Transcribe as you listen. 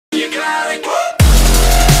patriotic.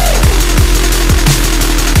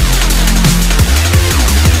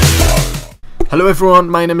 Hello everyone,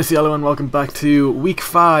 my name is Yellow and welcome back to week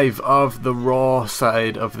 5 of the Raw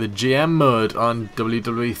side of the GM mode on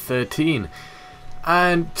WWE 13.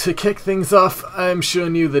 And to kick things off, I'm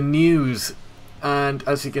showing you the news. And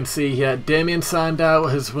as you can see here, Damien Sandow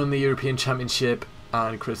has won the European Championship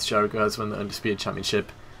and Chris Jericho has won the Undisputed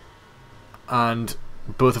Championship. And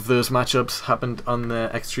both of those matchups happened on the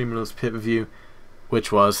Extreme Rules pay-per-view,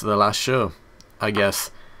 which was the last show, I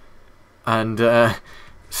guess. And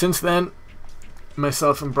since then,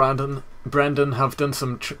 myself and Brendan have done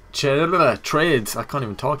some trades. I can't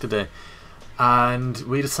even talk today. And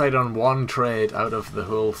we decided on one trade out of the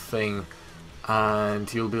whole thing.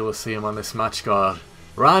 And you'll be able to see him on this match card.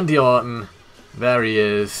 Randy Orton. There he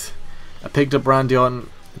is. I picked up Randy Orton.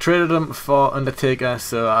 Traded him for Undertaker.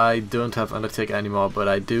 So I don't have Undertaker anymore. But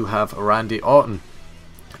I do have Randy Orton.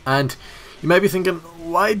 And you might be thinking,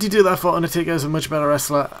 why did you do that for Undertaker? Is a much better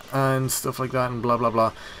wrestler and stuff like that and blah blah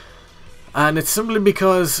blah. And it's simply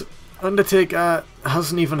because Undertaker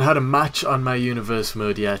hasn't even had a match on my universe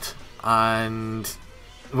mode yet. And,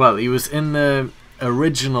 well, he was in the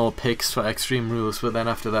original picks for Extreme Rules, but then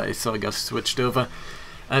after that he sort of got switched over.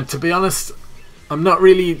 And to be honest, I'm not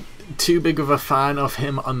really too big of a fan of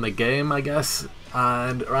him on the game, I guess.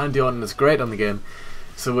 And Randy Orton is great on the game.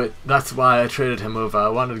 So that's why I traded him over. I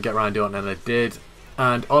wanted to get Randy Orton and I did.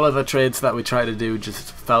 And all of the trades that we tried to do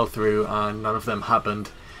just fell through and none of them happened.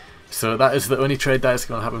 So that is the only trade that is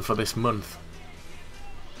going to happen for this month.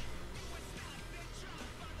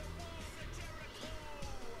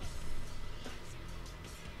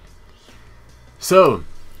 So,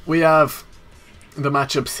 we have the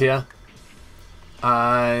matchups here.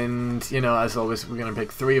 And, you know, as always, we're going to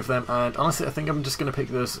pick 3 of them. And honestly, I think I'm just going to pick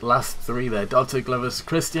those last 3 there. Dolph Ziggler vs.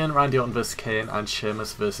 Christian, Randy Orton vs. Kane, and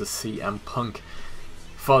Sheamus vs. CM Punk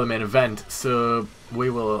for the main event. So, we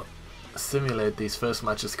will simulate these first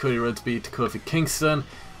matches. Cody Rhodes beat Kofi Kingston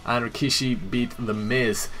and Rikishi beat The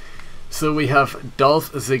Miz. So we have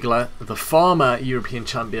Dolph Ziggler, the former European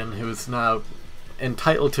champion, who is now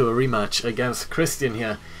entitled to a rematch against Christian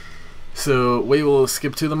here. So we will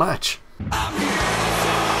skip to the match. The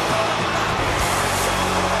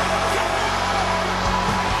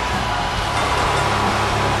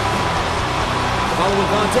following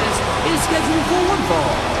contest is scheduled for one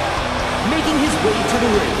fall. Making his way to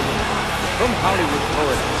the ring, from Hollywood,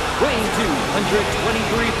 Florida, weighing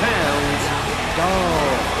 223 pounds,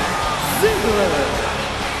 Dolph Ziggler.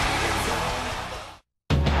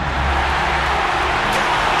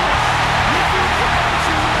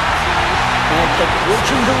 And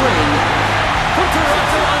approaching the ring, from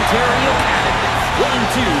Toronto, Ontario, Canada, weighing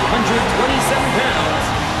 227 pounds,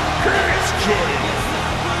 Christian.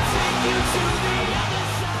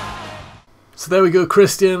 So there we go,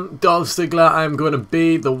 Christian, Dolph Ziggler. I'm going to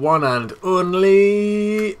be the one and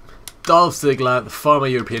only Dolph Ziggler, the former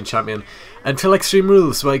European champion, until Extreme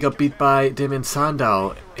Rules, where I got beat by Damien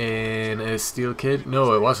Sandow in a steel cage.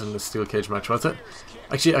 No, it wasn't a steel cage match, was it?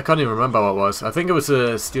 Actually, I can't even remember what it was. I think it was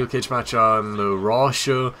a steel cage match on the Raw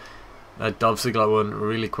show that Dolph Ziggler won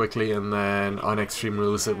really quickly, and then on Extreme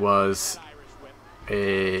Rules it was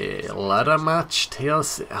a ladder match,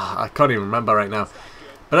 TLC. I can't even remember right now.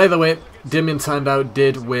 But either way, Damien Sandow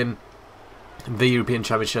did win the European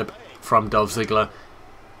Championship from Dolph Ziggler.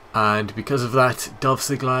 And because of that, Dolph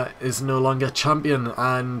Ziggler is no longer champion.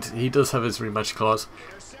 And he does have his rematch clause.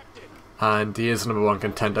 And he is #1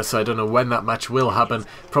 contender. So I don't know when that match will happen.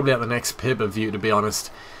 Probably at the next pay-per-view, to be honest.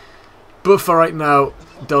 But for right now,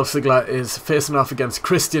 Dolph Ziggler is facing off against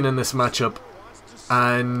Christian in this matchup.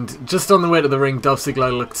 And just on the way to the ring, Dolph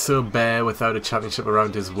Ziggler looked so bare without a championship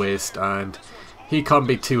around his waist. And he can't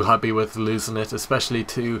be too happy with losing it, especially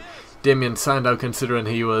to Damien Sandow, considering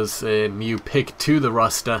he was a new pick to the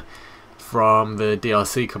roster from the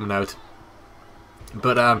DLC coming out.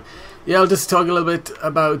 But yeah, I'll just talk a little bit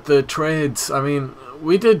about the trades. I mean,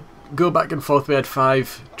 we did go back and forth. We had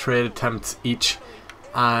 5 trade attempts each,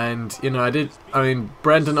 and you know, I mean,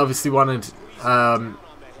 Brendan obviously wanted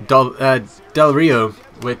Del Rio,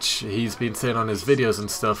 which he's been saying on his videos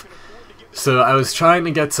and stuff. So I was trying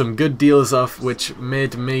to get some good deals off, which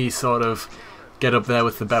made me sort of get up there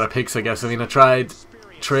with the better picks, I guess. I mean, I tried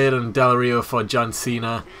trading Del Rio for John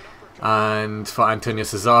Cena and for Antonio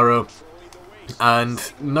Cesaro,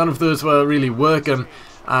 and none of those were really working.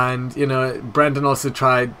 And, you know, Brendan also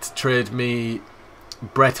tried to trade me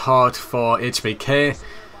Bret Hart for HBK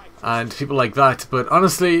and people like that. But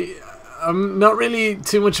honestly, I'm not really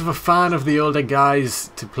too much of a fan of the older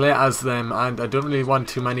guys to play as them, and I don't really want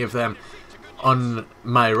too many of them on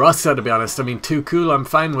my roster, to be honest. I mean, Too Cool I'm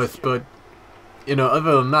fine with, but you know,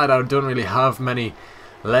 other than that, I don't really have many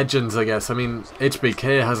legends, I guess. I mean,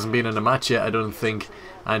 HBK hasn't been in a match yet, I don't think,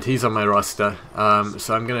 and he's on my roster.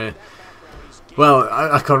 So I'm gonna, well,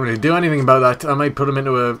 I can't really do anything about that. I might put him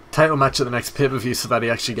into a title match at the next pay-per-view so that he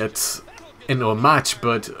actually gets into a match,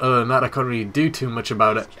 but other than that, I can't really do too much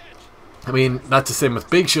about it. I mean, that's the same with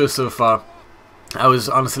Big Show so far. I was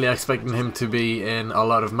honestly expecting him to be in a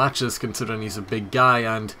lot of matches, considering he's a big guy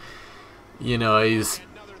and, you know, he's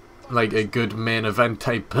like a good main event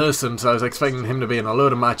type person, so I was expecting him to be in a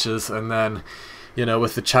load of matches. And then, you know,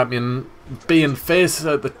 with the champion being face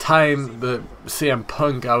at the time, the CM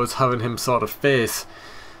Punk, I was having him sort of face.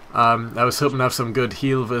 I was hoping to have some good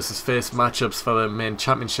heel versus face matchups for the main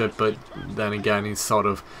championship, but then again, he's sort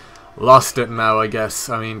of lost it now, I guess.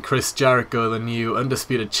 I mean, Chris Jericho, the new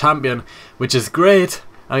undisputed champion, which is great.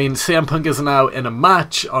 I mean, CM Punk is now in a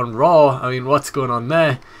match on Raw. I mean, what's going on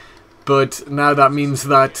there? But now that means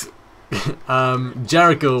that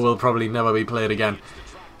Jericho will probably never be played again,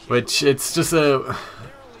 which it's just a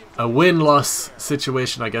win-loss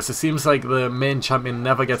situation, I guess. It seems like the main champion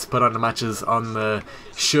never gets put on the matches on the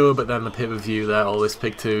show, but then the pay-per-view they're always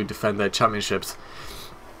picked to defend their championships,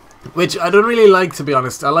 which I don't really like, to be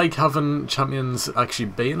honest. I like having champions actually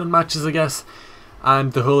being in matches, I guess,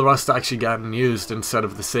 and the whole roster actually getting used instead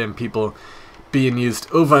of the same people being used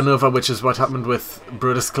over and over, which is what happened with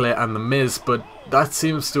Brodus Clay and The Miz. But that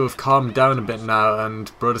seems to have calmed down a bit now,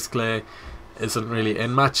 and Brodus Clay isn't really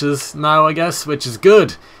in matches now, I guess, which is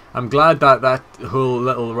good. I'm glad that that whole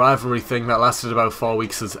little rivalry thing that lasted about 4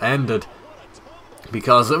 weeks has ended,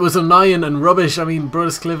 because it was annoying and rubbish. I mean,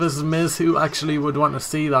 Brodus Clay vs Miz, who actually would want to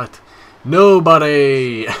see that?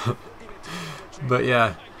 Nobody! But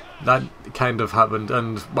yeah, that kind of happened,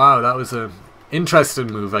 and wow, that was an interesting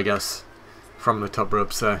move, I guess, from the top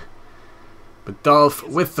ropes there. But Dolph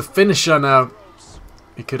with the finisher now.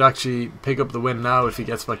 He could actually pick up the win now if he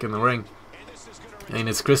gets back in the ring. And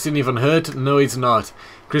is Christian even hurt? No, he's not.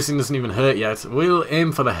 Christian isn't even hurt yet. We'll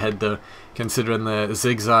aim for the head though, considering the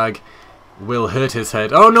zigzag will hurt his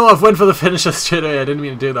head. Oh no, I've went for the finisher straight away. I didn't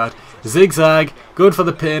mean to do that. Zigzag, good for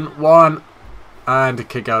the pin. 1, and a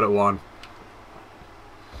kick out at 1.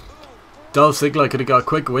 Dolph Ziggler could have got a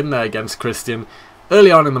quick win there against Christian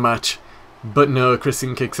early on in the match, but no,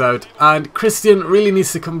 Christian kicks out. And Christian really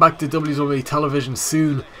needs to come back to WWE television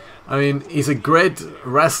soon. I mean, he's a great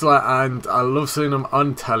wrestler, and I love seeing him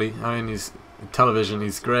on telly. I mean, he's television,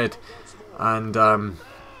 he's great, and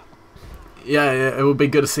yeah, it would be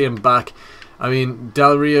good to see him back. I mean,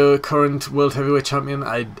 Del Rio, current World Heavyweight Champion,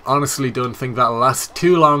 I honestly don't think that'll last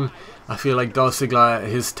too long. I feel like Dolph Ziggler,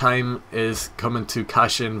 his time is coming to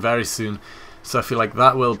cash in very soon, so I feel like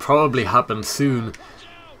that will probably happen soon,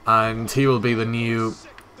 and he will be the new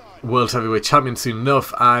World Heavyweight Champion soon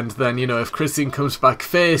enough. And then, you know, if Christian comes back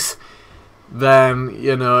face, then,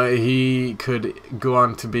 you know, he could go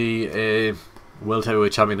on to be a World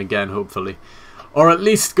Heavyweight Champion again, hopefully, or at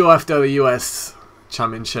least go after the US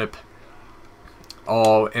Championship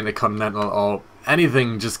or Intercontinental or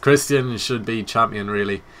anything. Just Christian should be champion,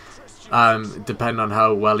 really, depending on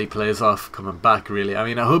how well he plays off coming back, really. I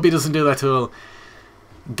mean, I hope he doesn't do that whole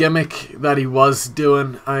gimmick that he was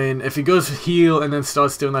doing. I mean, if he goes heel and then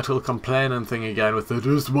starts doing that whole complaining thing again with the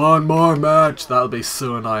just one more match, that'll be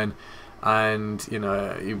so annoying, and, you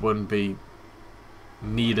know, he wouldn't be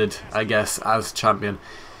needed, I guess, as champion.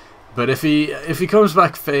 But if he comes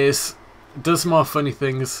back face, does more funny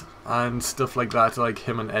things and stuff like that, like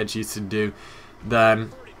him and Edge used to do,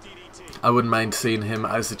 then I wouldn't mind seeing him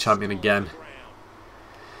as the champion again.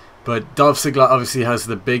 But Dolph Ziggler obviously has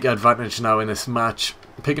the big advantage now in this match.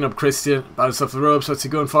 Picking up Christian, bounce off the ropes. What's he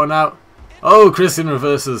going for now? Oh, Christian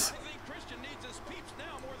reverses.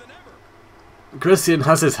 Christian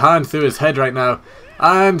has his hand through his head right now,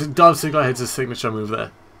 and Dolph Ziggler hits his signature move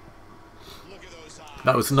there.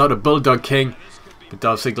 That was not a Bulldog King, but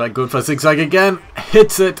Dolph Ziggler going for a zigzag again.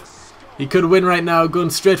 Hits it. He could win right now,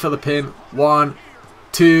 going straight for the pin. 1,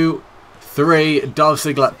 2, 3. Dolph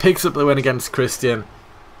Ziggler picks up the win against Christian.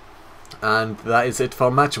 And that is it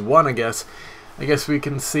for match 1, I guess. I guess we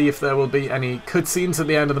can see if there will be any cutscenes at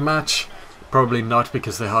the end of the match. Probably not,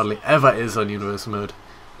 because there hardly ever is on Universe Mode.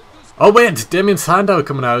 Oh wait, Damien Sandow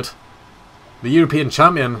coming out. The European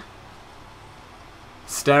Champion.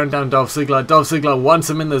 Staring down Dolph Ziggler. Dolph Ziggler wants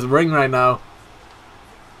him in this ring right now.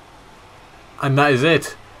 And that is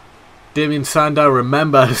it. Damien Sandow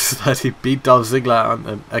remembers that he beat Dolph Ziggler on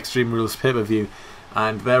the Extreme Rules pay-per-view,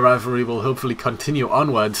 and their rivalry will hopefully continue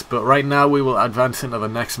onwards. But right now we will advance into the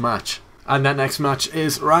next match. And that next match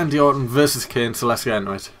is Randy Orton versus Kane, so let's get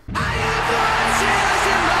into it. I have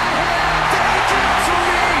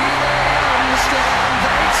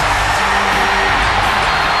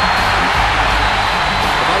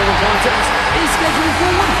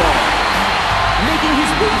for one fall. Making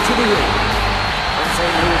his way to the ring. From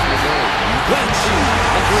St. Louis, Missouri. Weighing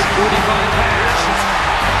 245 pounds.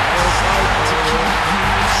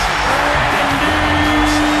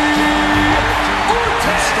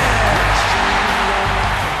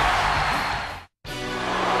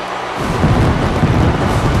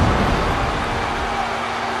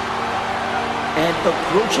 And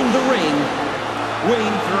approaching the ring,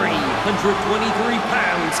 weighing 323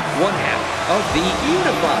 pounds, one half of the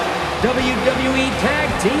unified WWE Tag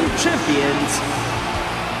Team Champions,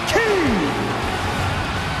 Kane.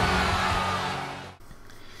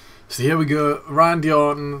 So here we go, Randy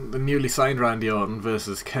Orton, the newly signed Randy Orton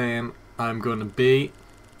versus Kane. I'm going to be...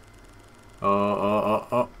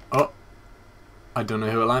 Oh. I don't know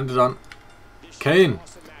who it landed on. Kane.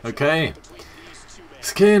 Okay.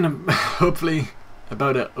 It's Kane, hopefully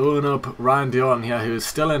about to own up Randy Orton here, who is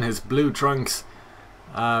still in his blue trunks.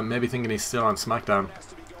 Maybe thinking he's still on SmackDown.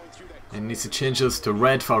 And needs to change those to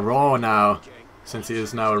red for Raw now, since he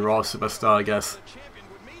is now a Raw superstar, I guess.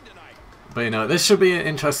 But you know, this should be an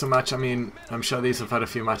interesting match. I mean, I'm sure these have had a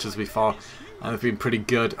few matches before, and they've been pretty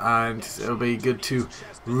good, and it'll be good to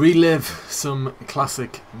relive some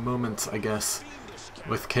classic moments, I guess,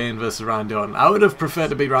 with Kane versus Randy Orton. I would have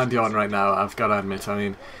preferred to be Randy Orton right now, I've got to admit. I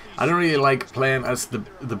mean, I don't really like playing as the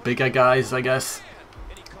bigger guys, I guess.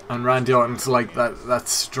 And Randy Orton's like that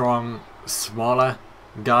strong, smaller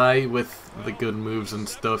guy with the good moves and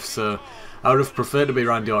stuff. So I would have preferred to be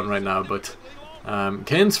Randy Orton right now, but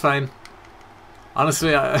Kane's fine.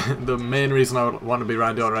 Honestly, the main reason I would want to be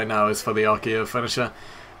Randy Orton right now is for the RKO finisher,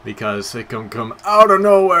 because it can come out of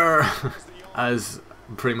nowhere, as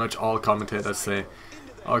pretty much all commentators say.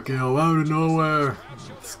 RKO out of nowhere.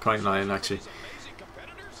 It's quite annoying, actually.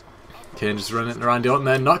 Kane just running into Randy Orton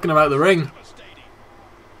there, knocking him out of the ring.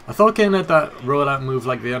 I thought Kane had that rollout move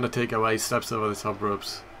like The Undertaker, where he steps over the top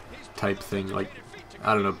ropes type thing. Like,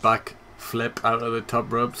 I don't know, back flip out of the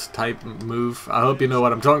top ropes type move. I hope you know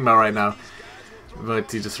what I'm talking about right now.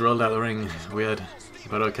 But he just rolled out the ring. Weird.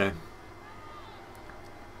 But okay.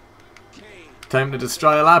 Time to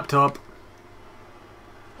destroy a laptop.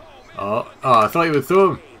 Oh, I thought you would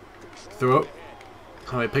throw him. Throw.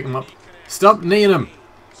 How do I pick him up? Stop kneeing him.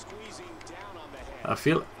 I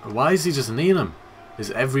feel... Why is he just kneeing him?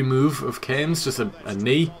 Is every move of Kane's just a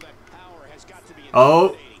knee?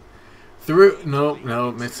 Oh. Through. No.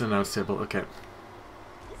 It's an announce table. Okay.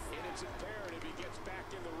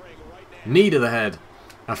 Knee to the head.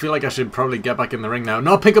 I feel like I should probably get back in the ring now.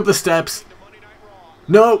 No, pick up the steps.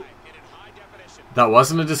 No. That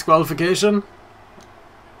wasn't a disqualification.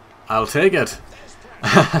 I'll take it.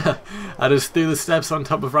 I just threw the steps on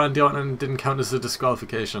top of Randy Orton and didn't count as a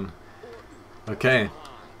disqualification. Okay.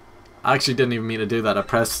 I actually didn't even mean to do that. I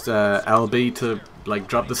pressed LB to like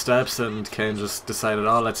drop the steps, and Kane just decided,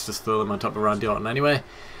 oh, let's just throw them on top of Randy Orton anyway.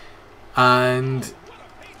 And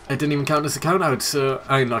it didn't even count as a count out, so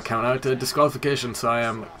not count out, a disqualification, so I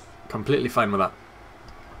am completely fine with that.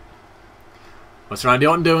 What's Randy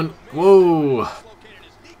Orton doing? Whoa!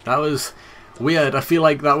 That was weird. I feel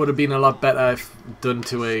like that would have been a lot better if done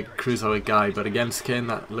to a cruiserweight guy, but against Kane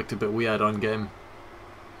that looked a bit weird on game.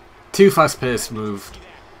 Too fast-paced moved.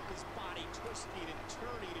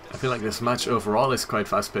 I feel like this match overall is quite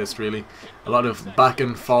fast-paced, really. A lot of back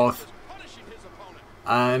and forth.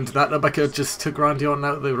 And that uppercut just took Randy Orton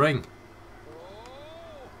out of the ring.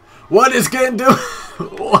 What is Kane doing?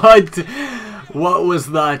 What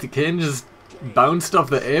was that? Kane just bounced off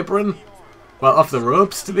the apron? Well, off the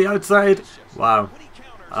ropes to the outside? Wow.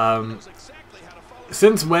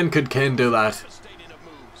 Since when could Kane do that?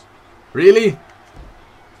 Really?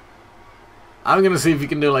 I'm gonna see if you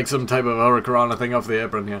can do like some type of hurricanrana thing off the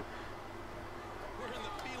apron here.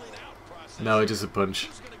 No, just a punch.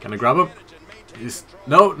 Can I grab him?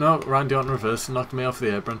 No, Randy Orton reverse, knocked me off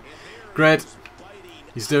the apron. Great.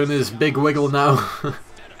 He's doing his big wiggle now.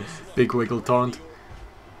 Big wiggle taunt.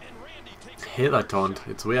 I hate that taunt,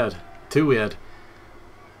 it's weird. Too weird.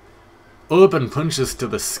 Open punches to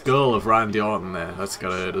the skull of Randy Orton there. That's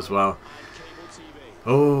gotta hurt as well.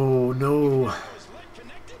 Oh no.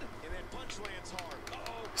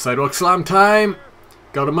 Sidewalk slam time.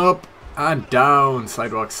 Got him up and down.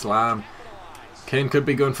 Sidewalk slam. Kane could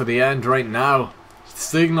be going for the end right now.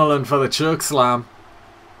 Signaling for the choke slam.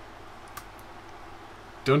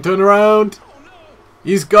 Don't turn around.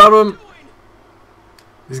 He's got him.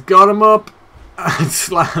 He's got him up. And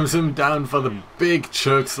slams him down for the big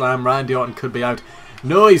choke slam. Randy Orton could be out.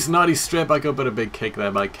 No, he's not. He's straight back up at a big kick there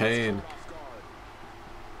by Kane.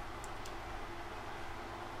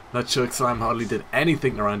 That choke slam hardly did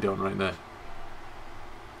anything to Randy Orton right there.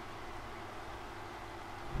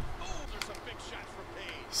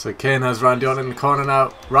 So Kane has Randy Orton in the corner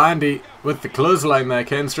now. Randy with the clothesline there.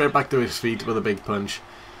 Kane straight back to his feet with a big punch.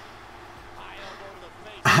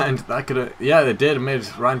 And that could have... Yeah, they did. It made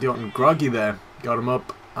Randy Orton groggy there. Got him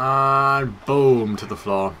up. And boom to the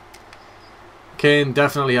floor. Kane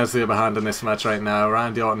definitely has the upper hand in this match right now.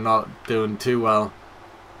 Randy Orton not doing too well.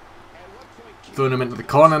 Throwing him into the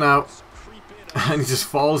corner now. And he just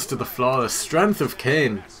falls to the floor. The strength of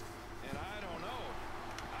Kane.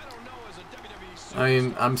 I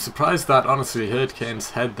mean, I'm surprised that honestly hurt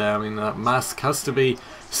Kane's head there. I mean, that mask has to be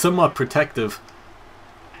somewhat protective.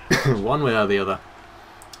 One way or the other.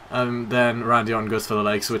 And then Randy Orton goes for the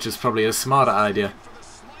legs, which is probably a smarter idea.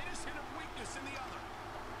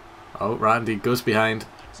 Oh, Randy goes behind.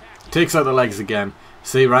 Takes out the legs again.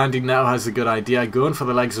 See, Randy now has a good idea. Going for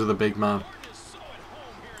the legs of the big man.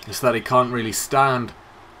 It's that he can't really stand.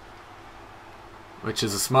 Which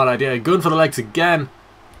is a smart idea. Going for the legs again.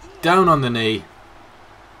 Down on the knee.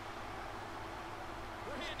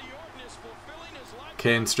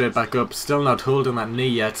 Kane straight back up. Still not holding that knee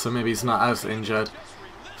yet, so maybe he's not as injured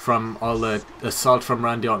from all the assault from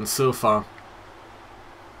Randy Orton so far.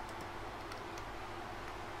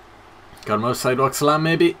 Got him out, sidewalk slam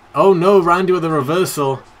maybe. Oh no, Randy with a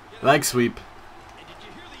reversal. Leg sweep.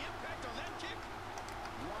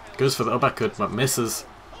 Goes for the uppercut but misses.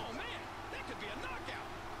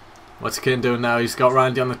 What's Kane doing now? He's got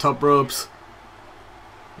Randy on the top ropes.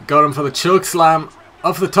 Got him for the choke slam.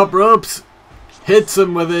 Off the top ropes. Hits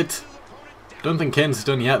him with it. Don't think Kane's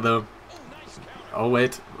done yet though. Oh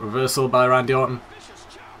wait, reversal by Randy Orton.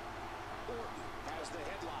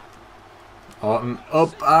 Orton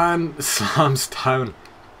up and slams down.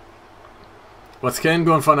 What's Kane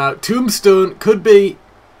going for now? Tombstone could be.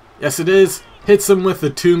 Yes it is. Hits him with the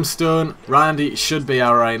tombstone. Randy should be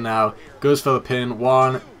out right now. Goes for the pin.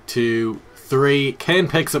 1, 2, 3. Kane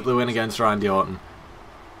picks up the win against Randy Orton.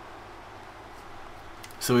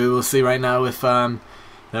 So we will see right now if there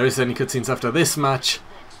is any cutscenes after this match.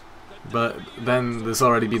 But then there's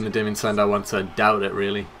already been the Damien Sandow one, so I doubt it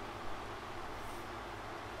really.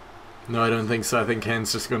 No, I don't think so. I think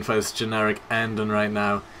Kane's just going for his generic ending right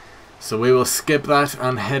now. So we will skip that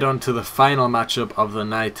and head on to the final matchup of the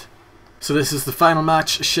night. So this is the final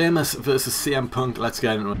match, Sheamus versus CM Punk. Let's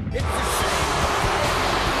get into it.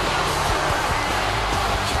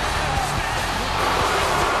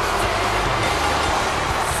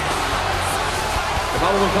 The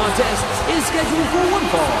following contest is scheduled for one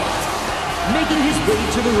fall. Making his way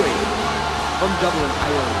to the ring from Dublin,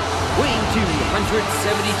 Ireland, weighing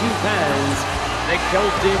 272 pounds, the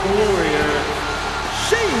Celtic Warrior,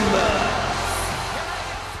 Sheamus.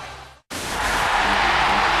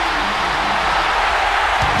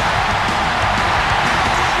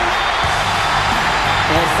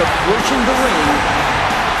 And approaching the ring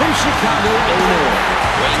from Chicago, Illinois,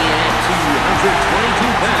 weighing in at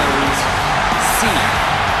 222 pounds, CM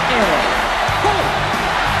Punk.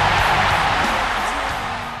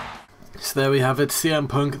 So there we have it, CM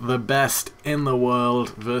Punk, the best in the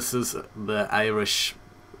world, versus the Irish,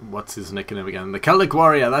 what's his nickname again? The Celtic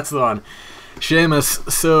Warrior, that's the one. Sheamus.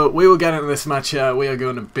 So we will get into this match here. We are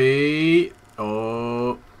going to be...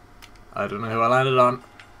 Oh, I don't know who I landed on.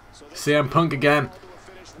 CM Punk again.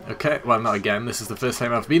 Okay, well not again, this is the first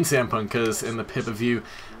time I've been CM Punk, because in the pay-per-view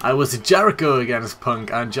I was Jericho against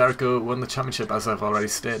Punk, and Jericho won the championship as I've already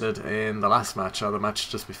stated in the last match, or the match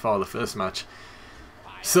just before the first match.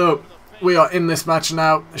 So, we are in this match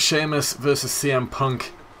now, Sheamus versus CM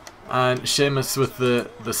Punk, and Sheamus with the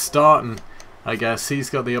starting, I guess.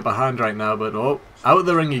 He's got the upper hand right now, but oh, out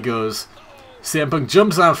the ring he goes. CM Punk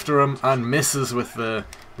jumps after him and misses with the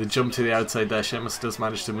jump to the outside there. Sheamus does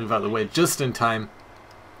manage to move out of the way just in time.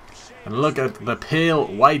 And look at the pale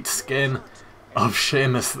white skin of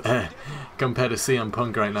Sheamus there compared to CM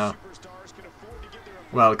Punk right now.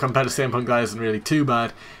 Well, compared to CM Punk, that isn't really too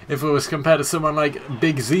bad. If it was compared to someone like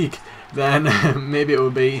Big Zeke, then maybe it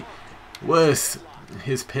would be worse,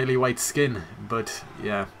 his paley white skin. But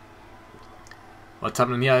yeah, what's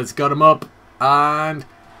happening here? It's got him up and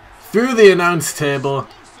through the announce table,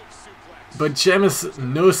 but Sheamus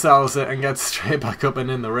no-sells it and gets straight back up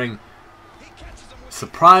and in the ring.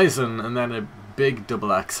 Surprising, and then a big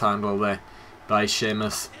double axe handle there by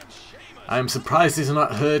Sheamus. I'm surprised he's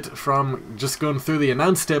not hurt from just going through the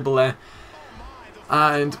announce table there.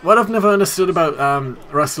 And what I've never understood about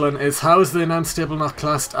wrestling is, how is the announce table not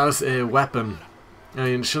classed as a weapon? I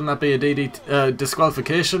mean, shouldn't that be a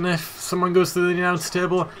disqualification if someone goes through the announce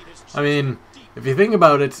table? I mean, if you think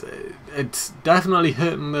about it, it's definitely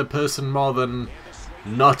hurting the person more than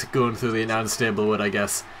not going through the announce table would, I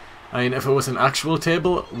guess. I mean, if it was an actual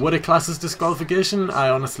table, would it class as disqualification? I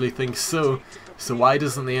honestly think so. So why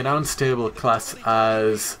doesn't the announce table class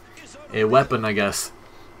as a weapon, I guess?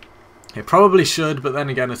 It probably should, but then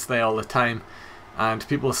again, it's there all the time. And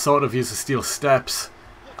people sort of use the steel steps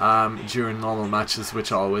during normal matches,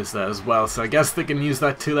 which are always there as well. So I guess they can use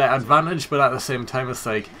that to their advantage, but at the same time, it's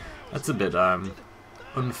like, that's a bit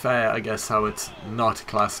unfair, I guess, how it's not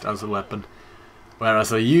classed as a weapon.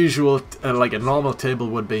 Whereas a usual, like a normal table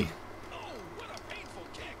would be.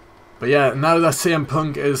 But yeah, now that CM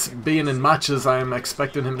Punk is being in matches, I am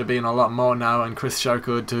expecting him to be in a lot more now, and Chris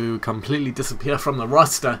Jericho to completely disappear from the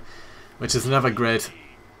roster, which is never great.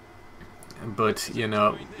 But, you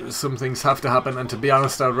know, some things have to happen, and to be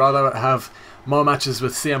honest, I'd rather have more matches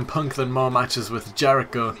with CM Punk than more matches with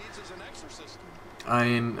Jericho. I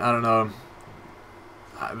mean, I don't know.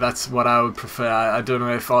 That's what I would prefer. I don't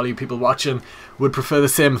know if all you people watching would prefer the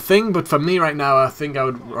same thing, but for me right now, I think I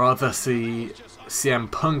would rather see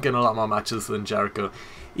CM Punk in a lot more matches than Jericho.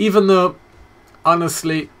 Even though,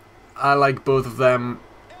 honestly, I like both of them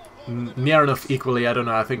near enough equally. I don't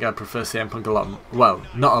know, I think I prefer CM Punk a lot, well,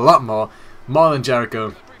 not a lot more than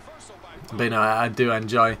Jericho. But you know, I do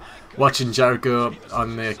enjoy watching Jericho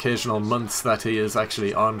on the occasional months that he is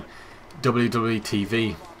actually on WWE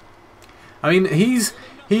TV. I mean, he's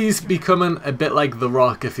becoming a bit like The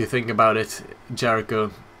Rock, if you think about it,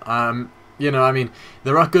 Jericho. You know, I mean,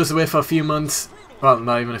 The Rock goes away for a few months, well,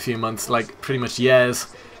 not even a few months, like pretty much years,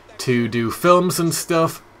 to do films and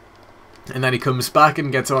stuff, and then he comes back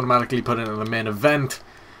and gets automatically put into the main event.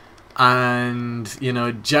 And, you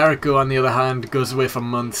know, Jericho, on the other hand, goes away for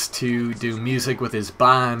months to do music with his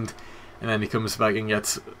band, and then he comes back and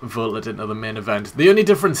gets voted into the main event. The only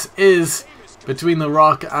difference is between The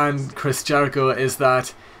Rock and Chris Jericho is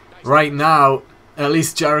that right now, at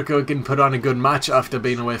least Jericho can put on a good match after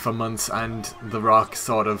being away for months, and The Rock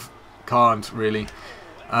sort of can't, really.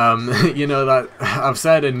 You know, that I've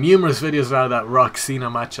said in numerous videos now that Rock Cena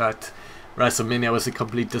match at WrestleMania was a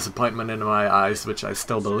complete disappointment in my eyes, which I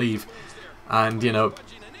still believe. And, you know,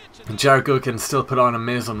 Jericho can still put on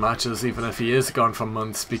amazing matches even if he is gone for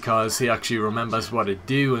months, because he actually remembers what to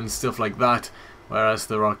do and stuff like that, whereas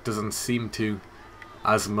The Rock doesn't seem to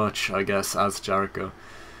as much, I guess, as Jericho.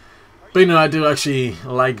 But you know, I do actually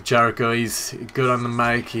like Jericho. He's good on the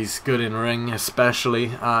mic, he's good in ring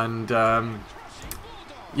especially, and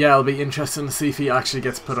yeah, it'll be interesting to see if he actually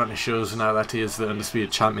gets put on the shows now that he is the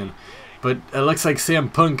Undisputed Champion. But it looks like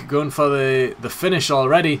CM Punk going for the finish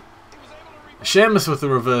already. Sheamus with the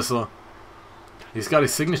reversal. He's got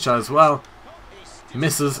his signature as well.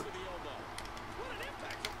 Misses.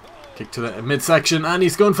 Kick to the midsection, and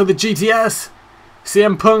he's going for the GTS.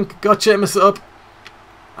 CM Punk got Sheamus up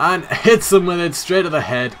and hits him with it straight to the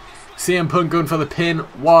head. CM Punk going for the pin.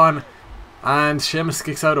 1. And Sheamus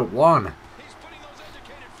kicks out at 1.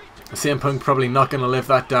 CM Punk probably not going to live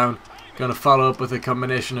that down. Going to follow up with a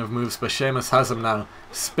combination of moves, but Sheamus has him now.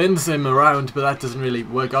 Spins him around, but that doesn't really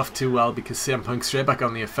work off too well because CM Punk straight back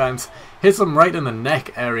on the offense. Hits him right in the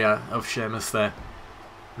neck area of Sheamus there.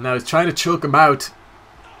 Now he's trying to choke him out.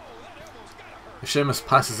 If Sheamus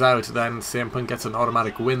passes out, then CM Punk gets an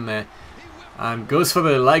automatic win there. And goes for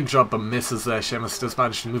the leg drop, but misses there. Sheamus does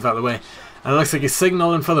manage to move out of the way. And it looks like he's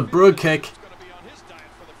signaling for the brogue kick.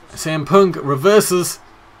 CM Punk reverses.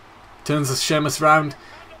 Turns Sheamus round.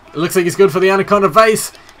 It looks like he's good for the Anaconda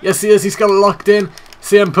Vice. Yes, he is. He's got it locked in.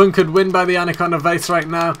 CM Punk could win by the Anaconda Vice right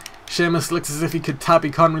now. Sheamus looks as if he could tap.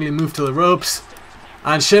 He can't really move to the ropes.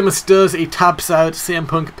 And Sheamus does. He taps out. CM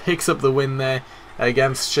Punk picks up the win there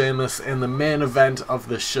against Sheamus in the main event of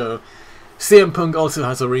the show. CM Punk also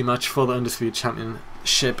has a rematch for the Undisputed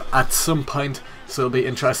Championship at some point, so it'll be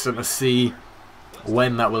interesting to see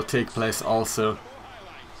when that will take place also.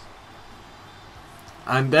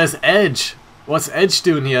 And there's Edge. What's Edge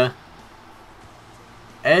doing here?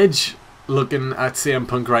 Edge looking at CM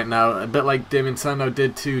Punk right now, a bit like Damien Sandow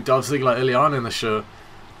did to Dolph Ziggler early on in the show.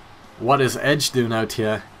 What is Edge doing out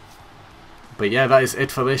here? But yeah, that is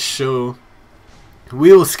it for this show.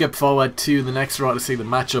 We will skip forward to the next Raw to see the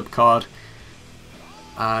matchup card,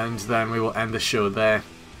 and then we will end the show there.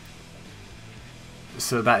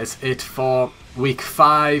 So that is it for week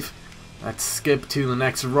 5. Let's skip to the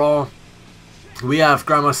next Raw. We have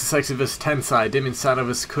Grandmaster Sexy vs Tensai, Damien Sandow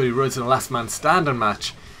vs Cody Rhodes in a last man standing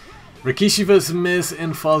match, Rikishi vs Miz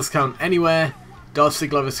in Falls Count Anywhere, Dolph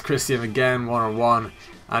Ziggler vs Christian again one-on-one,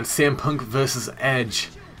 and CM Punk vs Edge.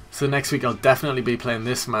 So next week I'll definitely be playing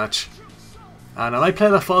this match. And I might play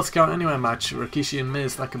the Falls Count Anywhere match, Rikishi and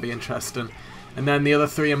Miz, that could be interesting. And then the other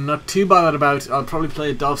 3 I'm not too bothered about. I'll probably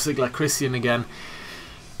play Dolph Ziggler Christian again.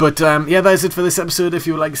 But yeah, that is it for this episode. If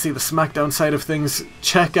you would like to see the SmackDown side of things,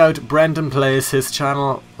 check out Brendan Plays. His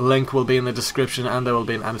channel link will be in the description, and there will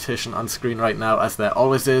be an annotation on screen right now, as there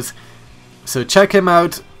always is. So check him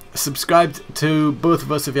out. Subscribe to both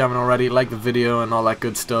of us if you haven't already. Like the video and all that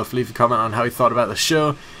good stuff. Leave a comment on how you thought about the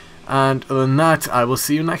show. And other than that, I will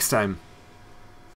see you next time.